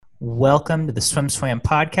Welcome to the SwimSwam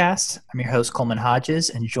podcast. I'm your host, Coleman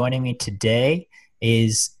Hodges, and joining me today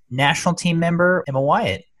is national team member Emma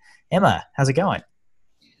Weyant. Emma, how's it going?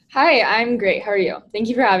 Hi, I'm great. How are you? Thank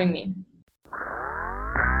you for having me.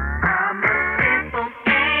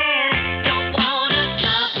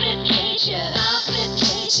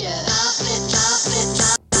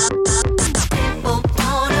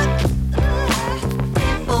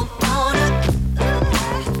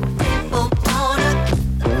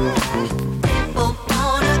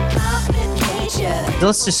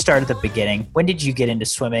 Let's just start at the beginning. When did you get into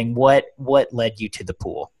swimming? What led you to the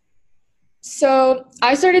pool? So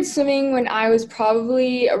I started swimming when I was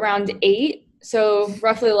probably around 8, so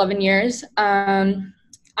roughly 11 years. I'm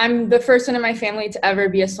the first one in my family to ever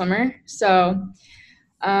be a swimmer. So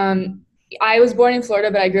I was born in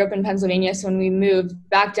Florida, but I grew up in Pennsylvania. So when we moved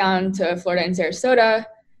back down to Florida and Sarasota,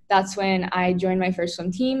 that's when I joined my first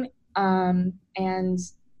swim team. And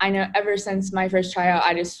I know ever since my first tryout,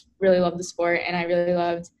 I just really loved the sport, and I really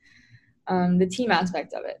loved the team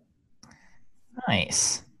aspect of it.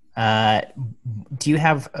 Nice. Do you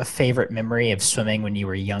have a favorite memory of swimming when you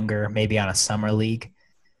were younger, maybe on a summer league?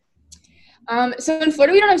 So in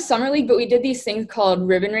Florida, we don't have summer league, but we did these things called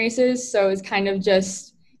ribbon races. So it's kind of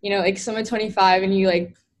just, like swim at 25 and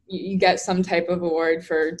you get some type of award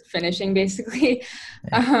for finishing, basically.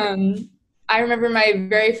 Yeah. I remember my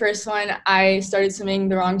very first one, I started swimming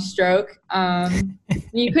the wrong stroke.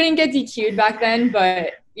 You couldn't get DQ'd back then,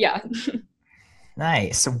 but yeah.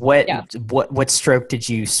 Nice. What stroke did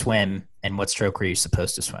you swim, and what stroke were you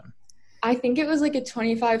supposed to swim? I think it was like a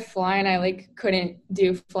 25 fly, and I couldn't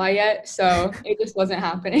do fly yet, so it just wasn't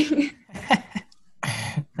happening.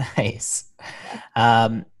 Nice.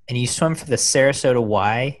 And you swim for the Sarasota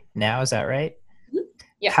Y now, is that right?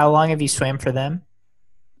 Yeah. How long have you swam for them?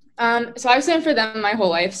 So I've swam for them my whole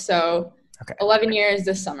life, so okay. 11 years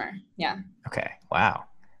this summer. Yeah. Okay. Wow.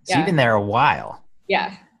 So you've been there a while.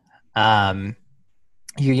 Yeah.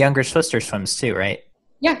 Your younger sister swims too, right?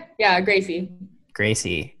 Yeah,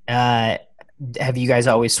 Gracie. Have you guys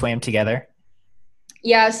always swam together?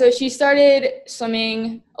 Yeah, so she started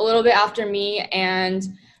swimming a little bit after me, and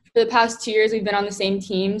for the past 2 years we've been on the same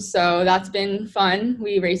team, so that's been fun.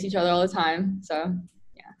 We race each other all the time, so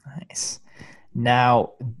yeah. Nice.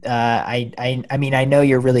 Now, I mean, I know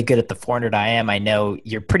you're really good at the 400 IM. I know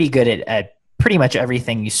you're pretty good at pretty much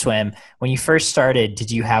everything you swim. When you first started, did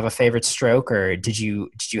you have a favorite stroke, or did you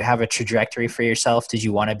have a trajectory for yourself? Did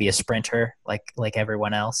you want to be a sprinter like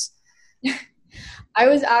everyone else? I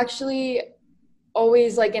was actually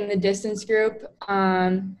always in the distance group.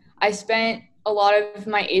 I spent a lot of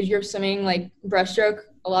my age group swimming breaststroke,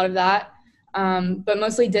 a lot of that. But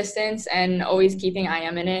mostly distance, and always keeping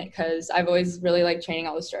IM in it because I've always really liked training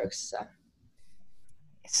all the strokes. So.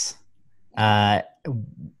 Nice.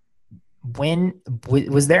 When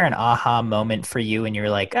was there an aha moment for you and you were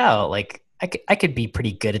like, oh, I could be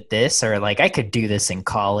pretty good at this, or I could do this in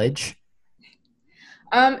college?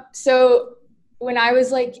 So when I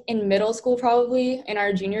was in middle school, probably in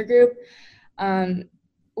our junior group, I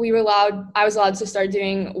was allowed to start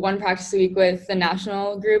doing one practice a week with the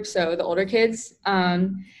national group, so the older kids.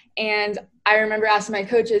 And I remember asking my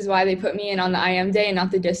coaches why they put me in on the IM day and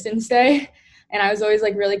not the distance day. And I was always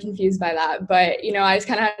really confused by that. But, I just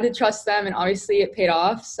kind of had to trust them, and obviously it paid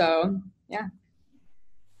off. So, yeah.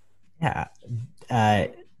 Yeah.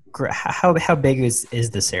 How big is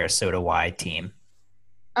the Sarasota Y team?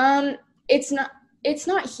 It's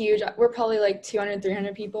not huge. We're probably 200,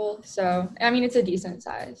 300 people. So, I mean, it's a decent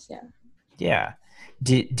size. Yeah. Yeah.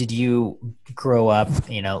 Did you grow up,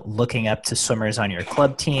 looking up to swimmers on your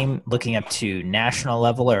club team, looking up to national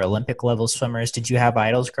level or Olympic level swimmers? Did you have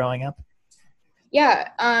idols growing up? Yeah.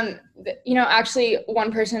 Actually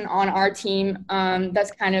one person on our team,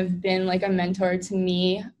 that's kind of been a mentor to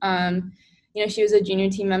me. She was a junior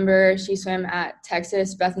team member. She swam at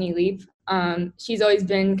Texas, Bethany Leap. She's always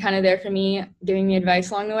been kind of there for me, giving me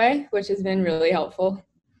advice along the way, which has been really helpful.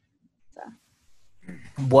 So.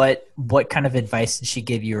 What kind of advice did she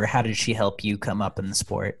give you, or how did she help you come up in the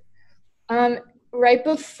sport? Right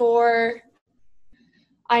before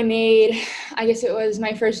I guess it was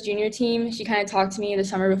my first junior team, she kind of talked to me the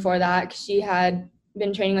summer before that, because she had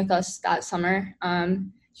been training with us that summer.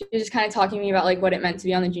 She was just kind of talking to me about what it meant to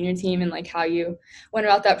be on the junior team and how you went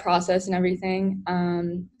about that process and everything.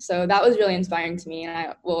 So that was really inspiring to me, and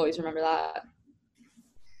I will always remember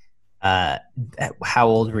that. How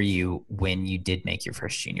old were you when you did make your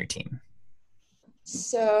first junior team?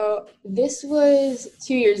 So this was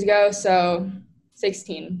 2 years ago, so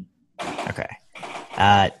 16. Okay.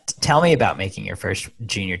 Tell me about making your first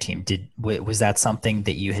junior team. Was that something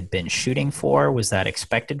that you had been shooting for? Was that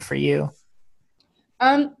expected for you?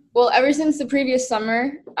 Well, ever since the previous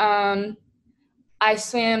summer, I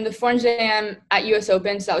swam the 400 AM at US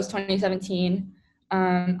Open, so that was 2017.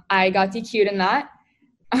 I got DQ'd in that.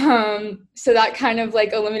 So that kind of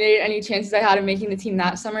like eliminated any chances I had of making the team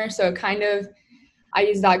that summer. So kind of I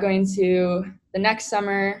used that going to the next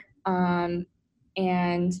summer. And,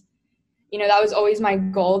 that was always my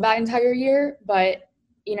goal that entire year. But,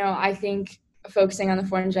 I think focusing on the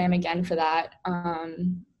 400 AM again for that,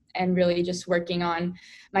 and really just working on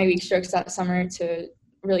my weak strokes that summer to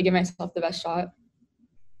really give myself the best shot.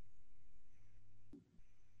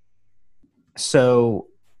 So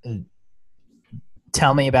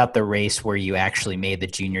tell me about the race where you actually made the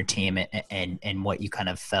junior team and what you kind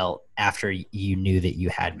of felt after you knew that you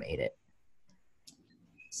had made it.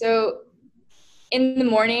 So in the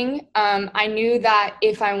morning, I knew that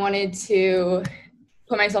if I wanted to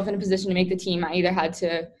put myself in a position to make the team, I either had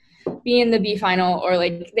to be in the B final or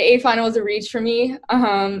like the A final was a reach for me.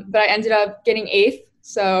 But I ended up getting eighth.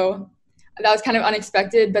 So that was kind of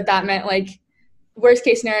unexpected, but that meant like worst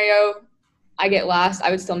case scenario, I get last,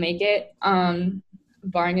 I would still make it,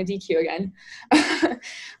 barring a DQ again.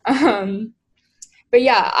 But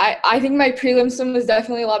yeah, I think my prelim swim was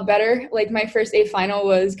definitely a lot better. Like my first A final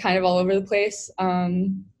was kind of all over the place.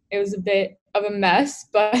 It was a bit of a mess,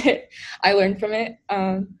 but I learned from it.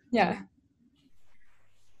 Yeah.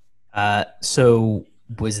 So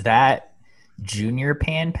was that junior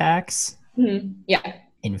Pan Pacs Yeah.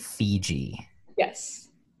 in Fiji? Yes.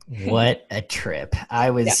 What a trip. Yeah.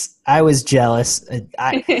 I was jealous.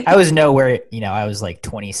 I was nowhere, I was like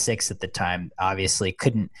 26 at the time, obviously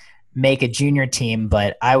couldn't make a junior team,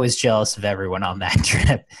 but I was jealous of everyone on that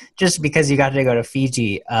trip just because you got to go to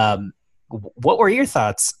Fiji. What were your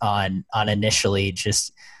thoughts on initially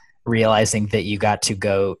just realizing that you got to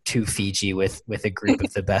go to Fiji with a group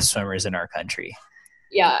of the best swimmers in our country?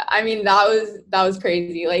 Yeah. I mean, that was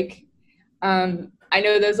crazy. Like, I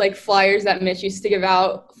know those like flyers that Mitch used to give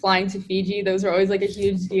out flying to Fiji. Those were always like a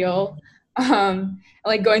huge deal. And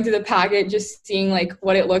like going through the packet, just seeing like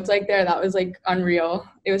what it looked like there, that was like unreal.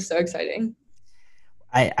 It was so exciting.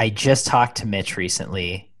 I just talked to Mitch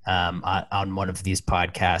recently on one of these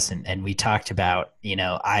podcasts, and we talked about,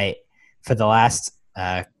 for the last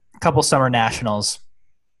couple summer nationals,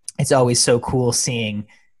 it's always so cool seeing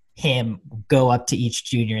him go up to each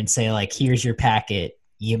junior and say, like, here's your packet,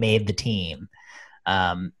 you made the team.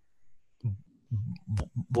 Um,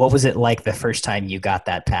 what was it like the first time you got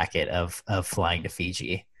that packet of flying to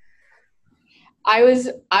Fiji? I was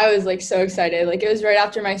like so excited. Like it was right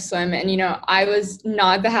after my swim, and I was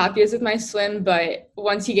not the happiest with my swim, but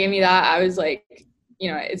once he gave me that, I was like,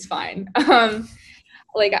 it's fine.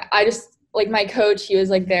 Like I just like my coach, he was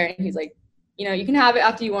like there, and he's like, you can have it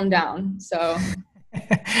after you warm down. So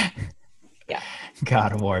yeah,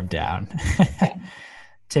 Got warmed down. yeah,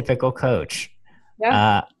 Typical coach.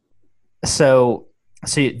 yeah. Uh, so,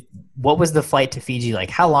 what was the flight to Fiji like?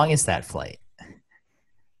 How long is that flight?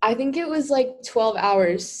 I think it was like 12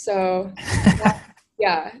 hours. So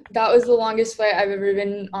yeah, that was the longest flight I've ever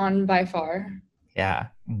been on by far. Yeah.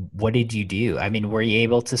 What did you do? I mean, were you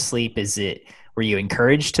able to sleep? Were you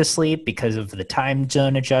encouraged to sleep because of the time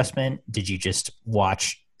zone adjustment? Did you just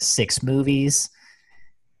watch 6 movies?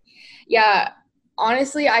 Yeah,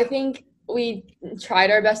 honestly, I think we tried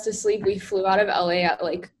our best to sleep. We flew out of LA at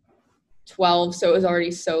like 12, so it was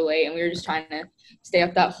already so late, and we were just trying to stay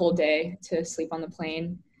up that whole day to sleep on the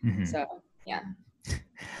plane. Mm-hmm. So, yeah.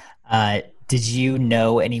 Did you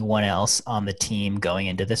know anyone else on the team going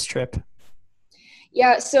into this trip?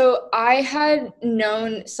 Yeah, so I had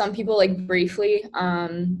known some people like briefly,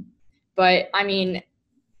 but I mean,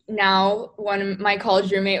 now my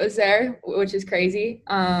college roommate was there, which is crazy,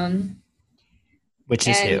 Which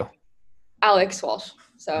is and who? Alex Walsh.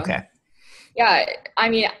 So, Okay. yeah, I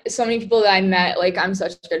mean, so many people that I met, like I'm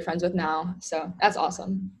such good friends with now. So that's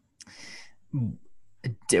awesome.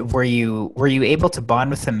 Were you able to bond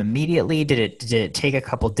with them immediately? Did it take a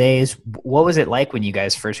couple days? What was it like when you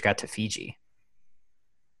guys first got to Fiji?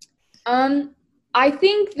 Um, I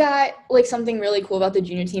think that like something really cool about the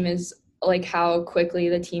junior team is like how quickly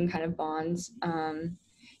the team kind of bonds.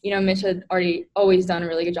 Mitch had already always done a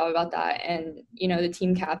really good job about that, and the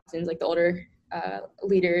team captains, like the older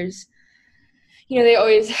leaders, they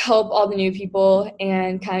always help all the new people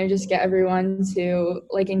and kind of just get everyone to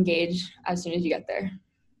like engage as soon as you get there.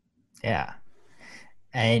 Yeah.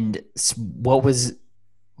 And what was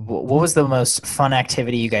the most fun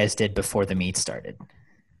activity you guys did before the meet started?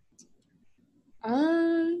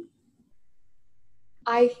 Um,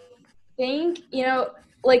 I think,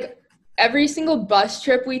 like every single bus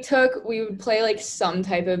trip we took, we would play like some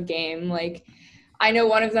type of game. Like I know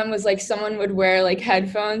one of them was like someone would wear like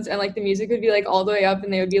headphones and like the music would be like all the way up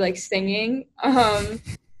and they would be like singing.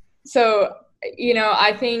 So,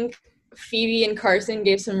 I think Phoebe and Carson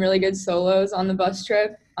gave some really good solos on the bus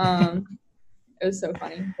trip. It was so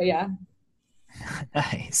funny. But yeah.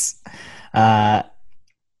 Nice. Uh,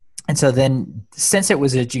 and so then, since it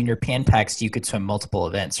was a junior Pan Pacs, you could swim multiple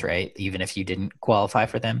events, right? Even if you didn't qualify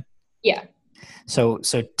for them. Yeah. So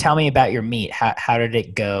tell me about your meet. How did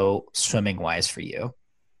it go swimming wise for you?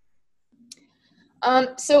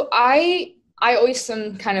 So I always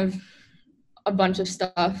swim kind of a bunch of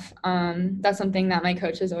stuff. That's something that my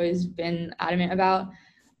coach has always been adamant about.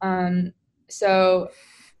 So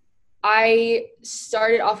I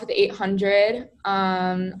started off with the 800.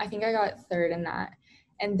 I think I got third in that.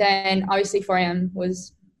 And then obviously 4am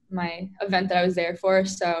was my event that I was there for.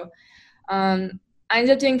 So I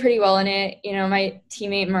ended up doing pretty well in it. My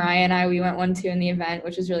teammate Mariah and I, we went 1-2 in the event,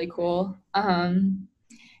 which was really cool. And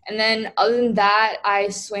then other than that, I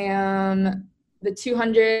swam the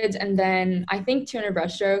 200s and then I think 200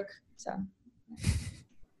 breaststroke. So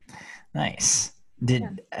Nice. yeah.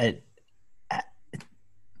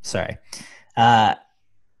 Sorry. Uh,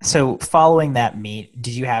 so following that meet,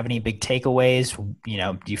 did you have any big takeaways?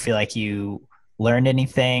 Do you feel like you learned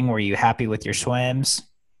anything? Were you happy with your swims?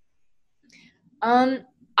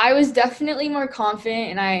 I was definitely more confident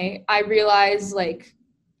and I realized like,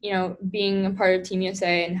 being a part of Team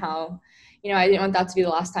USA and how, I didn't want that to be the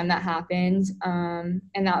last time that happened. And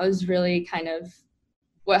that was really kind of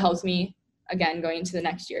what helped me again going into the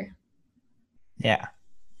next year. Yeah.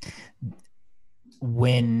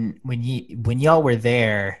 When y'all were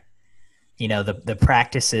there, the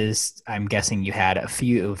practices, I'm guessing you had a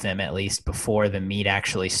few of them at least before the meet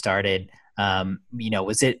actually started.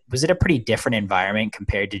 Was it a pretty different environment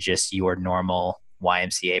compared to just your normal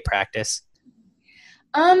YMCA practice?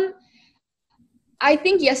 I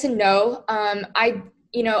think yes and no. I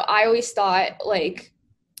always thought like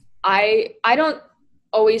I don't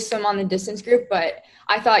always swim on the distance group, but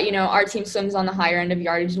I thought, our team swims on the higher end of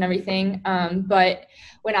yardage and everything. But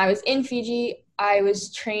when I was in Fiji, I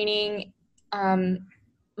was training.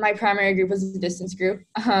 My primary group was the distance group.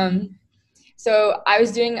 So I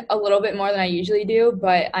was doing a little bit more than I usually do,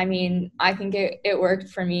 but I mean, I think it worked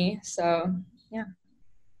for me. So yeah.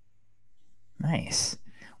 Nice.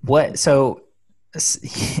 So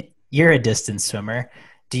you're a distance swimmer.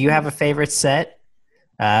 Do you have a favorite set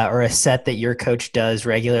or a set that your coach does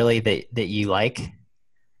regularly that you like?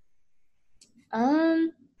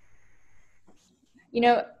 Um, you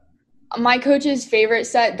know, my coach's favorite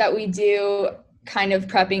set that we do kind of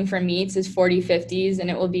prepping for meets is 40-50s, and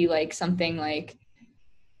it will be like something like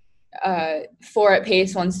 4 at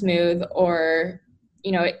pace, 1 smooth, or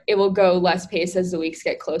it will go less pace as the weeks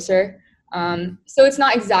get closer. So it's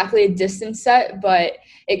not exactly a distance set, but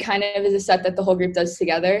it kind of is a set that the whole group does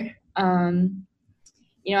together. One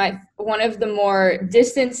of the more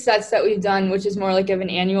distance sets that we've done, which is more like of an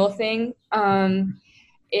annual thing,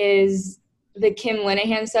 is the Kim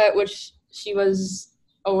Linehan set, which she was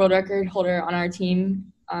a world record holder on our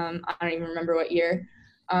team. I don't even remember what year.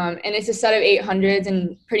 And it's a set of 800s,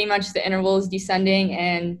 and pretty much the interval is descending,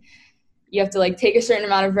 and you have to like take a certain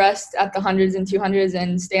amount of rest at the hundreds and 200s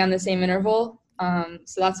and stay on the same interval.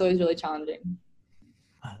 So that's always really challenging.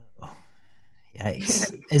 Oh,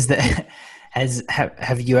 yikes!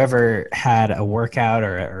 Have you ever had a workout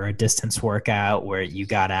or a distance workout where you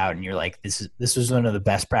got out and you're like, this was one of the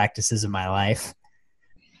best practices of my life?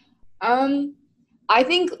 I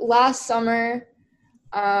think last summer,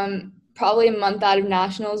 probably a month out of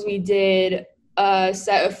nationals, we did a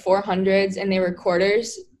set of 400s and they were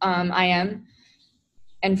quarters, IM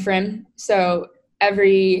and Frim. So I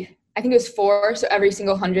think it was 4. So every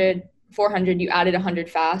single 400, you added 100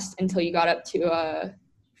 fast until you got up to a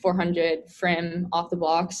 400 Frim off the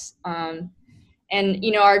blocks. And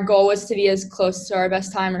our goal was to be as close to our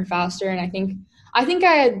best time or faster. And I think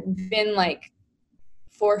I had been like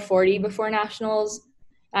 440 before nationals.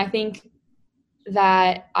 And I think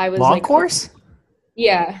that I was Long like, course?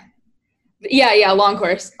 Yeah, long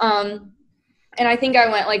course. And I think I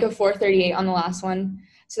went like a 438 on the last one.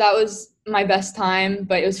 So that was my best time,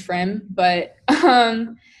 but it was Frim. But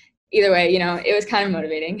either way, it was kind of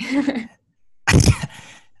motivating.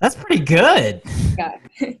 That's pretty good. Yeah,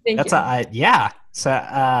 thank That's you. yeah. So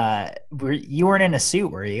you weren't in a suit,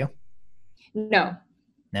 were you? No.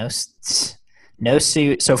 No, no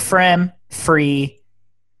suit. So Frem free,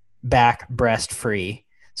 back breast free.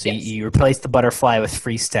 So Yes. you replace the butterfly with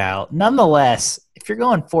freestyle. Nonetheless, if you're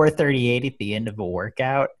going 438 at the end of a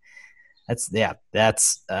workout,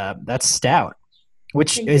 That's stout,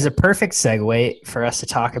 which Thank is you. a perfect segue for us to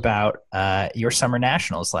talk about your summer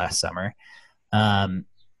nationals last summer. Um,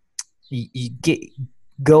 you get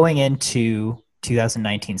going into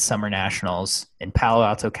 2019 summer nationals in Palo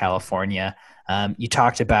Alto, California. You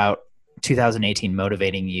talked about 2018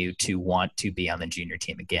 motivating you to want to be on the junior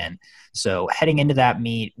team again. So heading into that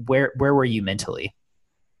meet, where were you mentally?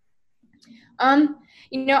 Um,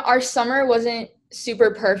 our summer wasn't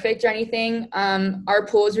super perfect or anything. Our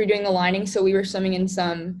pools were doing the lining, so we were swimming in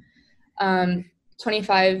some um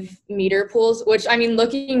 25-meter pools, which I mean,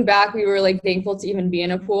 looking back, we were like thankful to even be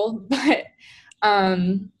in a pool. But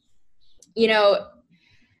um, you know,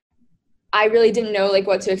 I really didn't know like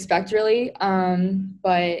what to expect really.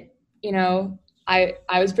 But I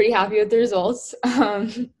was pretty happy with the results.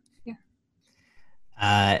 Yeah.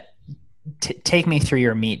 Uh, Take me through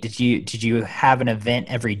your meet. Did you have an event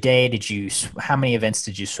every day? How many events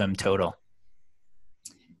did you swim total?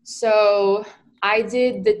 So I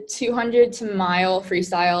did the 200 to mile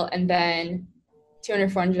freestyle and then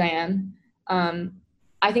 200, 400 IM.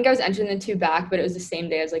 I think I was entering the two back, but it was the same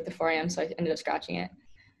day as like the 4 a.m. So I ended up scratching it.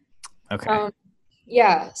 Okay. Um,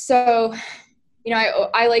 yeah. So,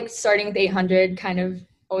 I like starting with 800, kind of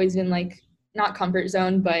always been like not comfort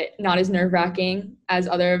zone, but not as nerve wracking as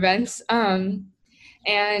other events. And,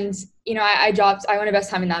 I won a best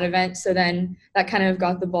time in that event. So then that kind of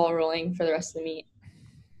got the ball rolling for the rest of the meet.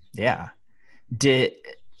 Yeah. Did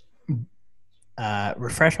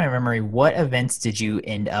Refresh my memory. What events did you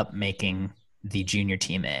end up making the junior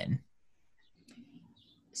team in?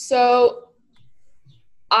 So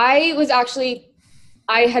I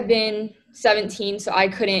had been 17, so I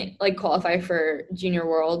couldn't like qualify for junior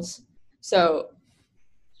worlds. So,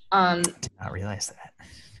 Did not realize that.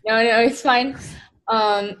 no, it's fine.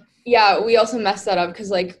 Yeah, we also messed that up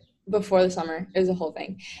because like before the summer, it was a whole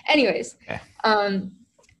thing. Anyways, Okay. um,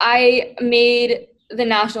 I made the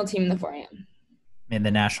national team in the 4 a.m. In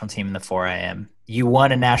the national team in the 4 a.m. You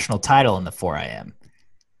won a national title in the 4 a.m.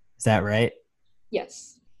 Is that right?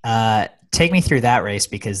 Yes. Take me through that race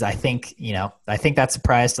because I think that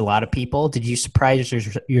surprised a lot of people. Did you surprise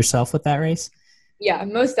yourself with that race? Yeah,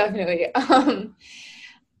 most definitely.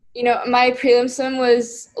 My prelim swim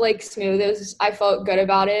was like smooth. I felt good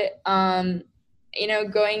about it.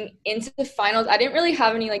 Going into the finals, I didn't really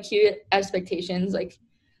have any like huge expectations. Like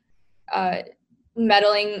uh,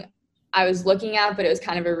 medaling, I was looking at, but it was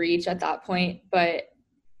kind of a reach at that point. But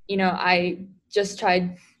I just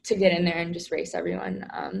tried to get in there and just race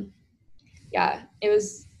everyone. Yeah, it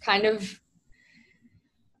was kind of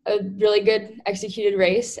a really good executed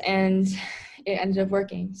race, and it ended up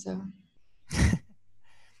working. So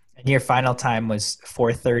And your final time was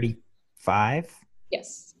 4:35.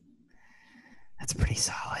 yes. That's pretty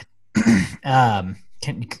solid.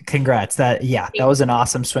 Congrats. That was an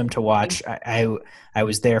awesome swim to watch. I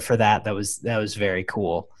was there for that. That was very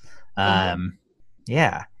cool. Thank you. Um,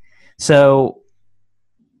 yeah. So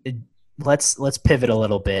let's pivot a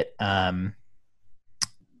little bit.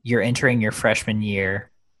 You're entering your freshman year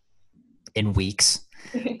in weeks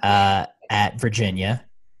at Virginia.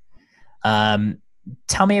 Um,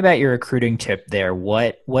 Tell me about your recruiting tip there.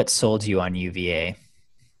 What sold you on UVA?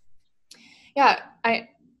 Yeah,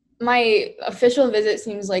 my official visit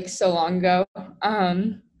seems like so long ago.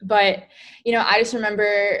 But I just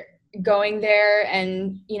remember going there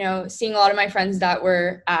and seeing a lot of my friends that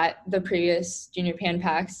were at the previous junior pan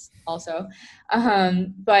packs also.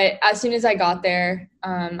 But as soon as I got there,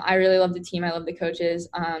 I really loved the team. I loved the coaches.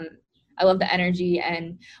 I loved the energy,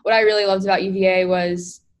 and what I really loved about UVA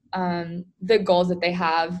was the goals that they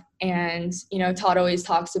have. And Todd always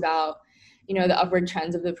talks about the upward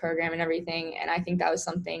trends of the program and everything. And I think that was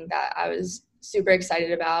something that I was super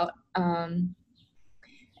excited about. And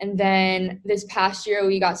then this past year,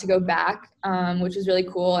 we got to go back, which was really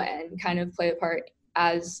cool and kind of play a part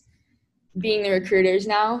as being the recruiters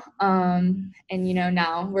now. And,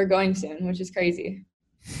 now we're going soon, which is crazy.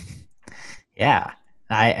 Yeah.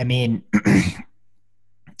 I mean,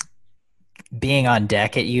 being on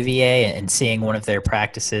deck at UVA and seeing one of their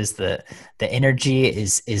practices, the energy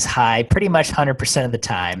is high pretty much 100% of the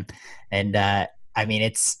time, and I mean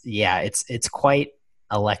it's quite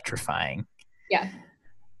electrifying. Yeah.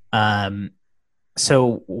 Um,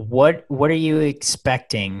 so what are you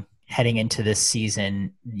expecting heading into this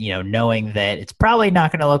season? Knowing that it's probably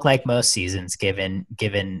not going to look like most seasons given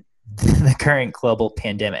the current global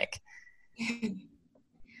pandemic.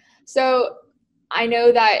 So I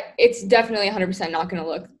know that it's definitely 100% not going to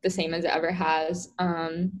look the same as it ever has.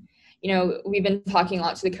 We've been talking a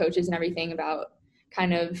lot to the coaches and everything about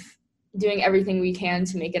kind of doing everything we can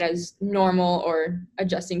to make it as normal or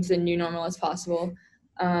adjusting to the new normal as possible.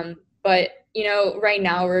 But right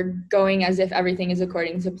now we're going as if everything is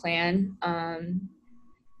according to plan.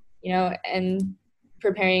 And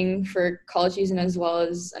preparing for college season as well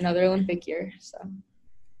as another Olympic year. So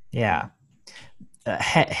Yeah.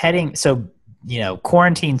 Heading, so,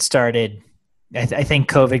 quarantine started. I think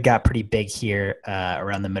COVID got pretty big here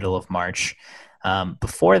around the middle of March.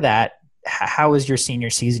 Before that, how was your senior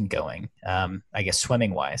season going? I guess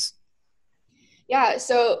swimming wise. yeah,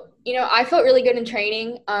 so I felt really good in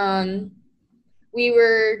training. We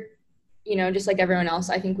were, just like everyone else.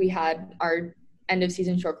 I think we had our end of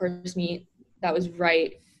season short course meet that was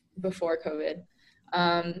right before COVID.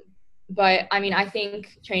 Um, but I mean, I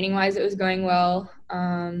think training wise, it was going well.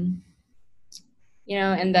 And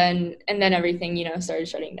then everything, started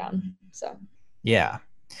shutting down. So Yeah.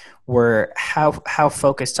 Were how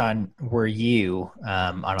focused on were you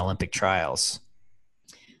on Olympic trials?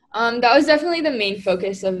 that was definitely the main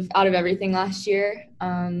focus out of everything last year.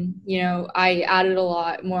 I added a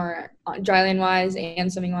lot more dryland wise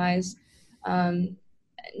and swimming wise.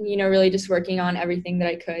 Really just working on everything that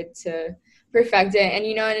I could to perfect it. And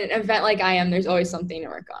in an event like I am, there's always something to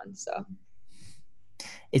work on. So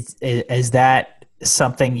Is that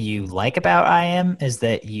something you like about IM? Is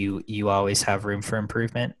that you always have room for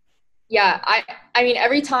improvement? yeah, I mean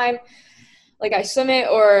every time like I swim it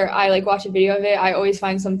or I like watch a video of it, I always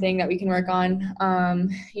find something that we can work on,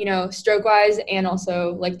 stroke wise and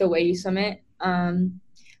also like the way you swim it.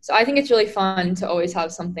 So I think it's really fun to always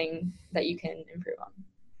have something that you can improve on.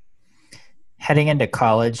 Heading into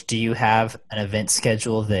college, do you have an event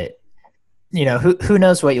schedule that who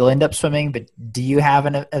knows what you'll end up swimming, but do you have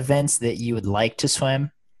an events that you would like to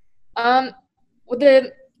swim? With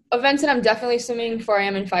the events that I'm definitely swimming for, I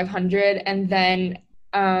am in 500, and then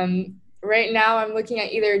right now I'm looking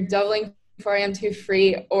at either doubling 4 a.m. 2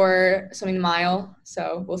 free or swimming the mile.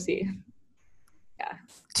 So we'll see. Yeah.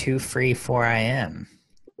 2 free 4 a.m.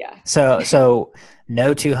 Yeah. So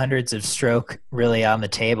no 200s of stroke really on the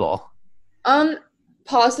table.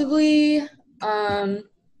 Possibly.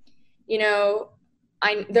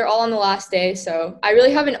 They're all on the last day, so I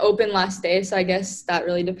really have an open last day. So I guess that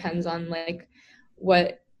really depends on like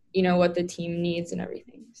what the team needs and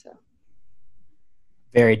everything. So.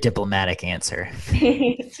 Very diplomatic answer.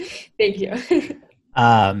 Thank you.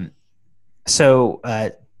 Um, so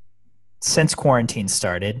since quarantine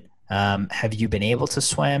started, have you been able to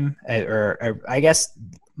swim? Or I guess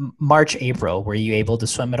March, April, were you able to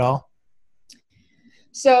swim at all?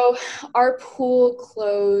 So our pool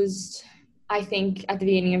closed, I think, at the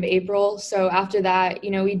beginning of April. So after that,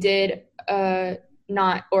 we did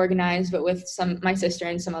not organized, but with my sister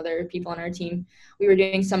and some other people on our team, we were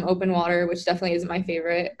doing some open water, which definitely isn't my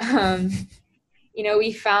favorite. We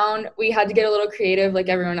had to get a little creative like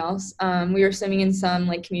everyone else. We were swimming in some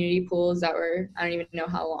like community pools that were, I don't even know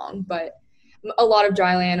how long, but a lot of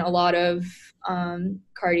dry land, a lot of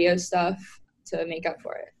cardio stuff to make up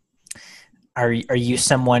for it. Are you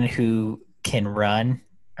someone who can run?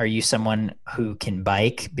 Are you someone who can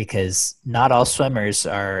bike? Because not all swimmers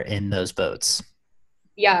are in those boats.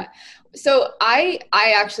 Yeah. So I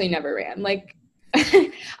actually never ran. Like,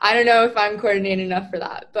 I don't know if I'm coordinated enough for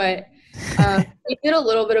that, but we did a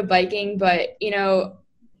little bit of biking, but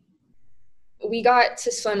we got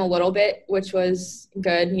to swim a little bit, which was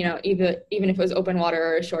good, even if it was open water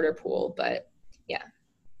or a shorter pool, but yeah.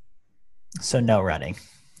 So no running.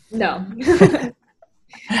 No.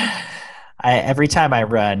 Every time I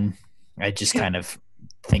run, I just kind of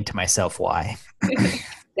think to myself, why?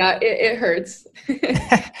 Yeah, it hurts.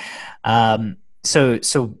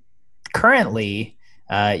 So currently,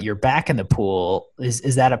 you're back in the pool.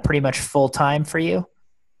 Is that a pretty much full time for you?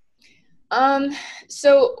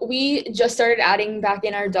 So we just started adding back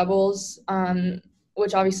in our doubles,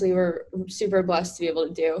 which obviously we're super blessed to be able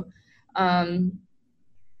to do.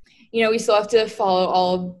 We still have to follow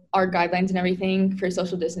all of our guidelines and everything for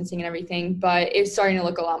social distancing and everything, but it's starting to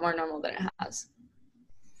look a lot more normal than it has.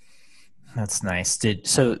 That's nice.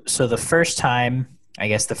 So the first time, I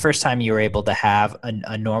guess the first time you were able to have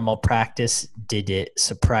a normal practice, did it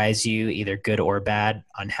surprise you, either good or bad,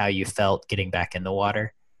 on how you felt getting back in the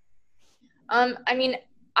water? I mean,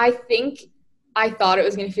 I think I thought it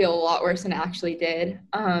was going to feel a lot worse than it actually did.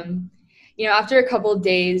 After a couple of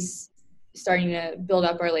days starting to build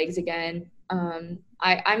up our legs again,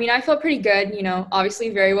 I felt pretty good, obviously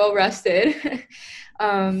very well rested.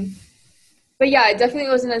 But yeah, it definitely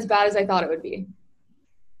wasn't as bad as I thought it would be.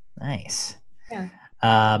 Nice. Yeah.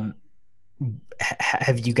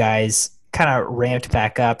 Have you guys kind of ramped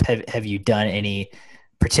back up? Have you done any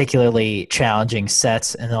particularly challenging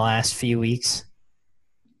sets in the last few weeks?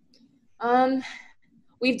 Um,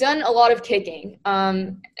 we've done a lot of kicking.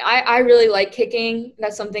 I really like kicking.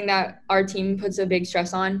 That's something that our team puts a big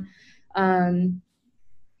stress on. Um,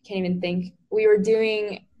 can't even think. We were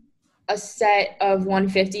doing a set of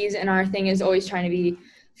 150s, and our thing is always trying to be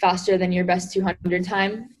faster than your best 200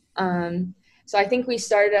 time. So I think we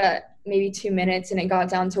started at maybe 2 minutes, and it got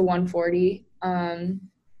down to 140.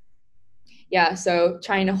 Yeah, so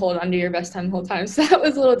trying to hold under your best time the whole time. So that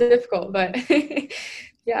was a little difficult, but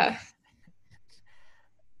yeah.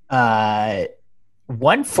 Uh,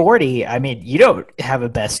 140. I mean, you don't have a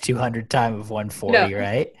best 200 time of No, 140,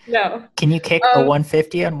 right? no. Can you kick a Um,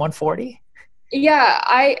 150 on 140? yeah,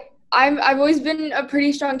 I've always been a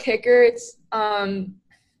pretty strong kicker. It's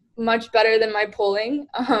much better than my pulling.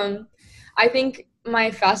 I think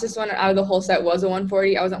my fastest one out of the whole set was a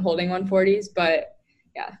 140. I wasn't holding 140s, but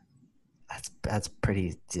yeah. That's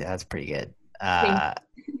pretty good. Thank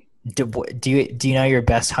Do you know your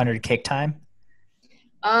best 100 kick time?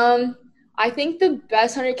 Um, I think the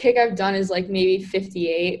best 100 kick I've done is like maybe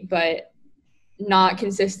 58, but not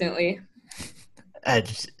consistently. Uh,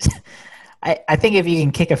 I think if you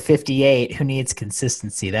can kick a 58, who needs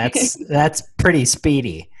consistency? That's pretty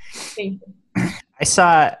speedy. Thank I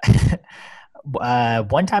saw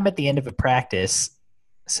one time at the end of a practice,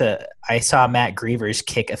 so I saw Matt Grievers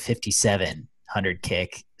kick a 5700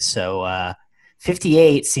 kick. So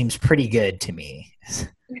 58 seems pretty good to me.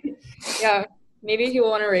 you. Yeah, maybe he will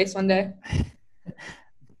want to race one day.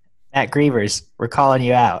 Matt Grievers, we're calling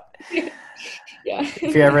you out. Yeah.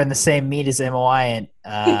 If you're ever in the same meet as Emma Weyant,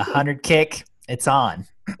 100 kick, it's on.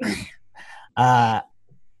 uh,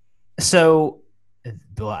 so,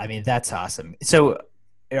 well, I mean, that's awesome. So,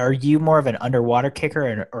 are you more of an underwater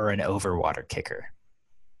kicker or an overwater kicker?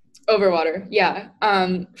 Overwater, yeah.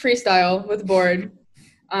 Freestyle with board.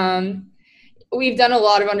 Um, we've done a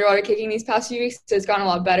lot of underwater kicking these past few weeks, so it's gotten a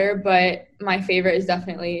lot better, but my favorite is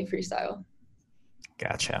definitely freestyle.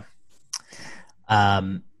 Gotcha.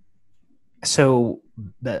 So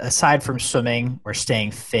aside from swimming or staying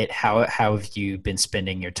fit, how have you been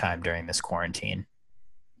spending your time during this quarantine?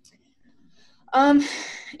 Um,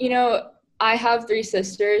 you know, I have three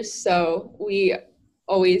sisters, so we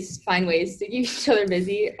always find ways to keep each other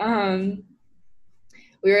busy.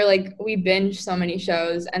 We binge so many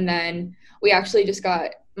shows, and then we actually just got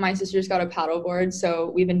my sister just got a paddle board, so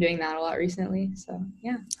we've been doing that a lot recently. So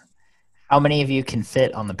yeah. How many of you can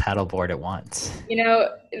fit on the paddleboard at once?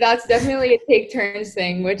 That's definitely a take turns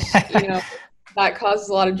thing, which, that causes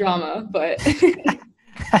a lot of drama, but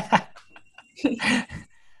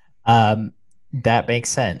That makes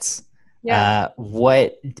sense. yeah.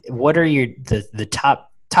 What are the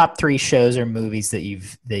top three shows or movies that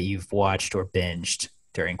you've watched or binged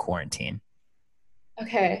during quarantine?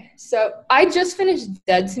 Okay. So I just finished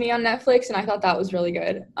Dead to Me on Netflix, and I thought that was really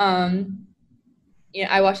good.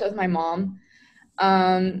 I watched that with my mom.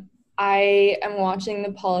 I am watching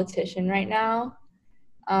The Politician right now.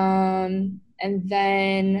 And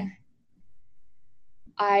then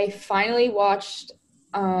I finally watched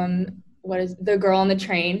what is The Girl on the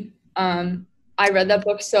Train. I read that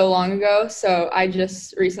book so long ago, so I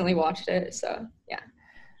just recently watched it. So yeah.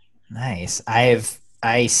 Nice.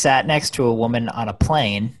 I sat next to a woman on a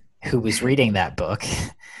plane who was reading that book,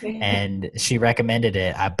 and she recommended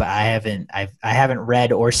it. But I haven't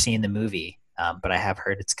read or seen the movie, but I have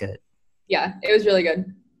heard it's good. Yeah, it was really good.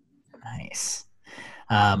 Nice.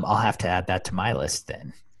 I'll have to add that to my list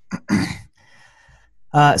then.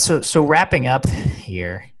 So wrapping up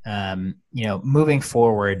here, moving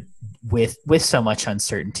forward with so much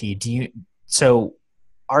uncertainty,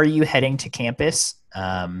 are you heading to campus?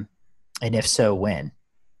 And if so, when?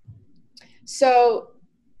 So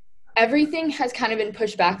everything has kind of been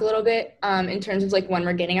pushed back a little bit in terms of like when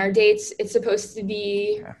we're getting our dates. It's supposed to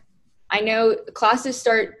be, Okay. I know classes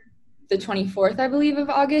start the 24th, I believe, of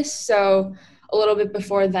August. So a little bit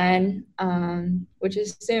before then, which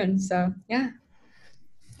is soon. So yeah.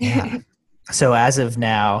 Yeah. So as of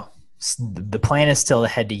now, the plan is still to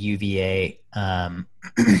head to UVA.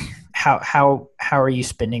 How are you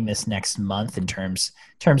spending this next month in terms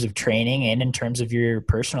of training and in terms of your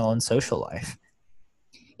personal and social life?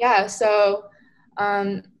 Yeah, so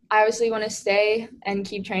I obviously want to stay and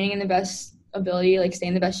keep training in the best ability, like stay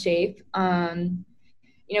in the best shape.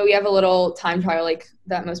 We have a little time trial like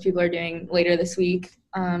that most people are doing later this week,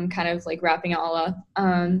 kind of like wrapping it all up.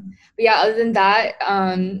 But yeah, other than that,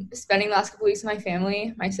 spending the last couple weeks with my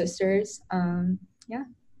family, my sisters. Yeah.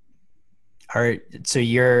 So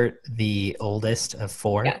you're the oldest of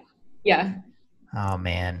four? Yeah. Yeah. Oh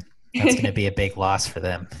man, that's going to be a big loss for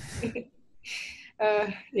them.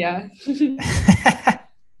 Yeah.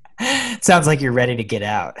 Sounds like you're ready to get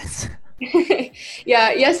out.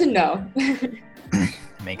 Yeah, yes and no.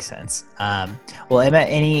 Makes sense. Well, Emma,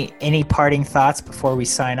 any parting thoughts before we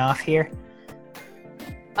sign off here?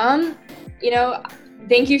 Um, you know,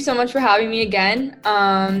 thank you so much for having me again.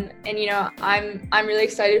 And I'm really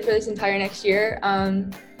excited for this entire next year.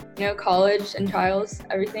 College and trials,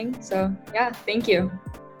 everything. So yeah, thank you.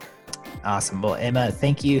 Awesome. Well, Emma,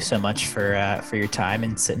 thank you so much for your time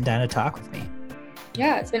and sitting down to talk with me.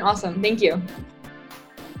 Yeah, it's been awesome. Thank you.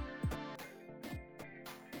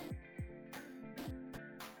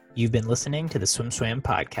 You've been listening to the SwimSwam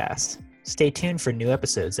podcast. Stay tuned for new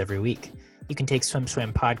episodes every week. You can take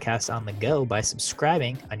SwimSwam podcast on the go by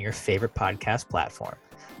subscribing on your favorite podcast platform.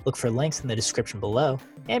 Look for links in the description below,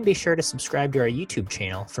 and be sure to subscribe to our YouTube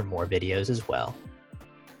channel for more videos as well.